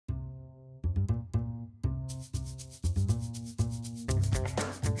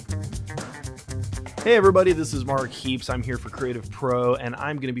Hey everybody, this is Mark Heaps. I'm here for CreativePro, and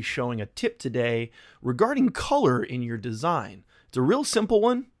I'm going to be showing a tip today regarding color in your design. It's a real simple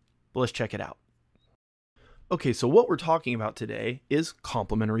one, but let's check it out. Okay, so what we're talking about today is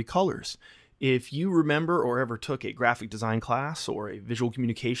complementary colors. If you remember or ever took a graphic design class or a visual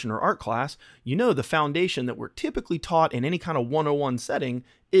communication or art class, you know the foundation that we're typically taught in any kind of 101 setting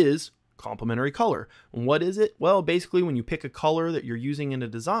is complementary color. And what is it? Well, basically when you pick a color that you're using in a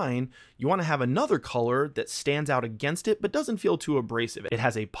design, you want to have another color that stands out against it but doesn't feel too abrasive. It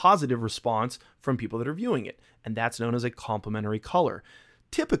has a positive response from people that are viewing it, and that's known as a complementary color.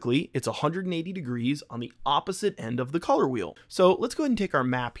 Typically, it's 180 degrees on the opposite end of the color wheel. So let's go ahead and take our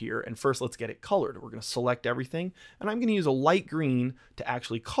map here, and first let's get it colored. We're going to select everything, and I'm going to use a light green to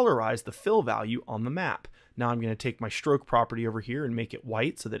actually colorize the fill value on the map. Now I'm going to take my stroke property over here and make it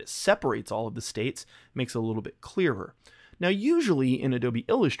white so that it separates all of the states, makes it a little bit clearer. Now usually in Adobe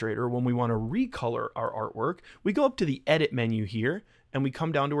Illustrator, when we want to recolor our artwork, we go up to the Edit menu here, and we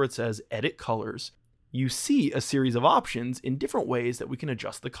come down to where it says Edit Colors. You see a series of options in different ways that we can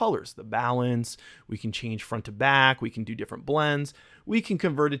adjust the colors. The balance, we can change front to back, we can do different blends, we can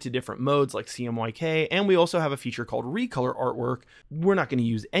convert it to different modes like CMYK, and we also have a feature called Recolor Artwork. We're not going to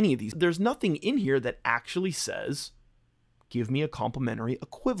use any of these. There's nothing in here that actually says, give me a complementary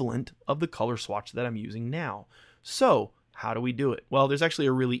equivalent of the color swatch that I'm using now. So how do we do it? Well, there's actually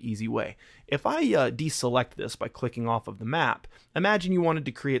a really easy way. If I deselect this by clicking off of the map, imagine you wanted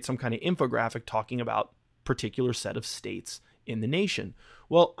to create some kind of infographic talking about a particular set of states in the nation.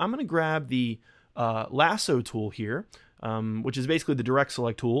 Well, I'm going to grab the lasso tool here, which is basically the direct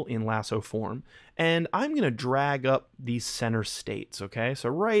select tool in lasso form, and I'm going to drag up these center states, okay? So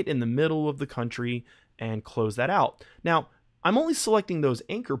right in the middle of the country, and close that out. Now, I'm only selecting those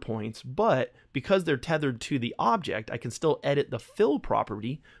anchor points, but because they're tethered to the object, I can still edit the fill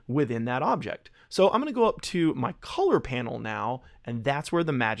property within that object. So I'm going to go up to my color panel now, and that's where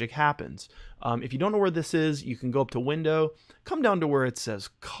the magic happens. If you don't know where this is, you can go up to Window, come down to where it says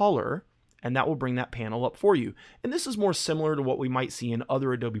Color, and that will bring that panel up for you. And this is more similar to what we might see in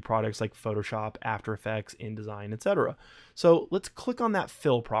other Adobe products like Photoshop, After Effects, InDesign, etc. So let's click on that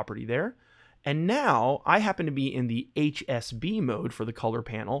fill property there. And now I happen to be in the HSB mode for the color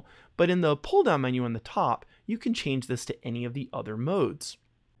panel, but in the pull down menu on the top, you can change this to any of the other modes.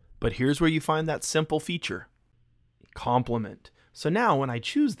 But here's where you find that simple feature, complement. So now when I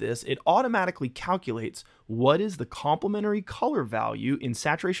choose this, it automatically calculates what is the complementary color value in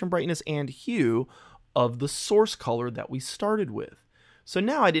saturation, brightness, and hue of the source color that we started with. So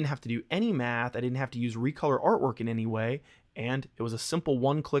now I didn't have to do any math, I didn't have to use recolor artwork in any way, and it was a simple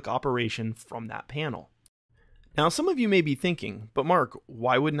one-click operation from that panel. Now some of you may be thinking, but Mark,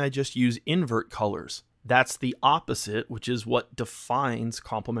 why wouldn't I just use invert colors? That's the opposite, which is what defines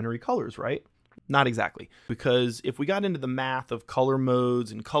complementary colors, right? Not exactly, because if we got into the math of color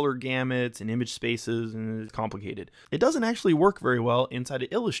modes and color gamuts and image spaces, and it's complicated. It doesn't actually work very well inside of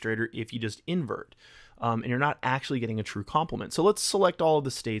Illustrator if you just invert. And you're not actually getting a true complement. So let's select all of the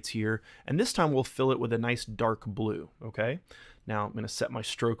states here, and this time we'll fill it with a nice dark blue, okay? Now I'm going to set my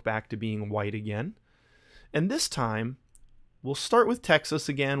stroke back to being white again. And this time, we'll start with Texas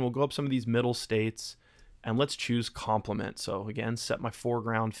again. We'll go up some of these middle states, and let's choose complement. So again, set my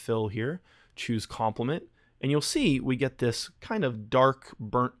foreground fill here, choose complement, and you'll see we get this kind of dark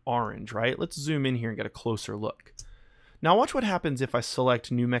burnt orange, right? Let's zoom in here and get a closer look. Now watch what happens if I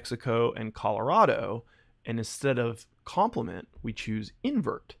select New Mexico and Colorado, and instead of complement, we choose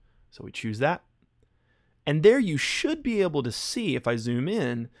invert. So we choose that. And there you should be able to see, if I zoom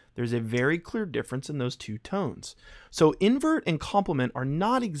in, there's a very clear difference in those two tones. So invert and complement are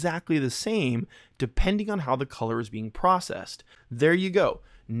not exactly the same depending on how the color is being processed. There you go.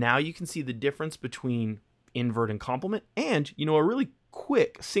 Now you can see the difference between invert and complement, and you know, a really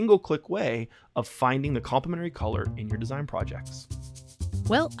quick single-click way of finding the complementary color in your design projects.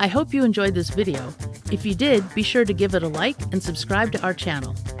 Well, I hope you enjoyed this video. If you did, be sure to give it a like and subscribe to our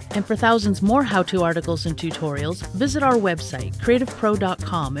channel. And for thousands more how-to articles and tutorials, visit our website,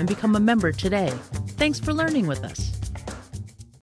 creativepro.com, and become a member today. Thanks for learning with us.